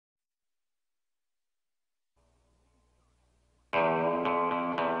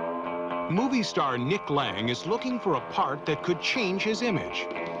Movie star Nick Lang is looking for a part that could change his image.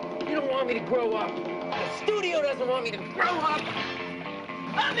 You don't want me to grow up. The studio doesn't want me to grow up.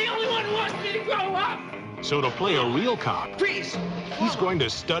 I'm the only one who wants me to grow up. So to play a real cop, Freeze! he's going to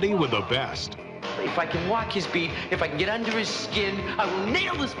study with the best. If I can walk his beat, if I can get under his skin, I will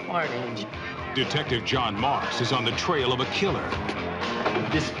nail this part, Angie. Detective John Marks is on the trail of a killer.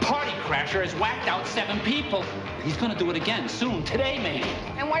 This party crasher has whacked out 7 people. He's gonna do it again soon, today, maybe.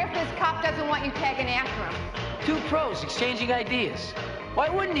 And what if this cop doesn't want you tagging after him? 2 pros exchanging ideas. Why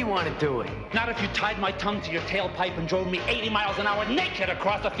wouldn't he want to do it? Not if you tied my tongue to your tailpipe and drove me 80 miles an hour naked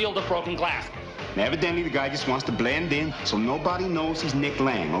across a field of broken glass. And evidently, the guy just wants to blend in so nobody knows he's Nick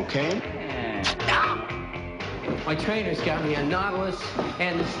Lang, okay? My trainer's got me a Nautilus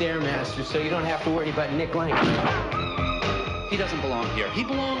and the Stairmaster, so you don't have to worry about Nick Lang. He doesn't belong here. He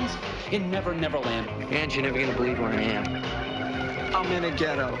belongs in Never Never Land. And you're never gonna believe where I am. I'm in a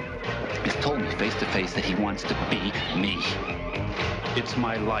ghetto. He's told me face to face that he wants to be me. It's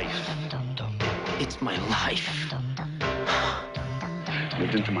my life. It's my life.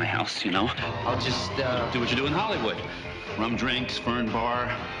 Moved into my house, you know. I'll just, Do what you do in Hollywood. Rum drinks, fern bar,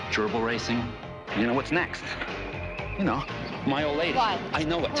 gerbil racing. You know what's next? You know, my old lady. What? I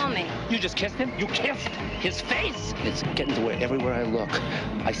know it. Tell me. You just kissed him? You kissed his face? It's getting to where everywhere I look,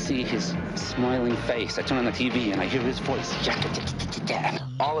 I see his smiling face. I turn on the TV and I hear his voice.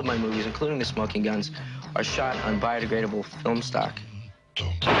 all of my movies, including The Smoking Guns, are shot on biodegradable film stock.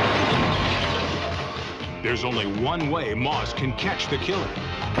 There's only one way Moss can catch the killer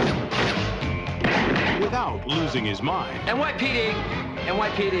without losing his mind. NYPD!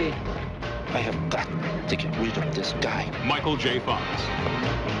 NYPD! I have got to get rid of this guy. Michael J. Fox.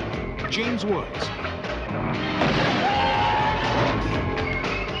 James Woods.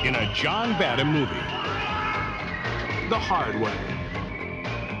 In a John Badham movie. The Hard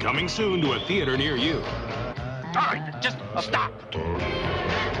Way. Coming soon to a theater near you. All right, just stop.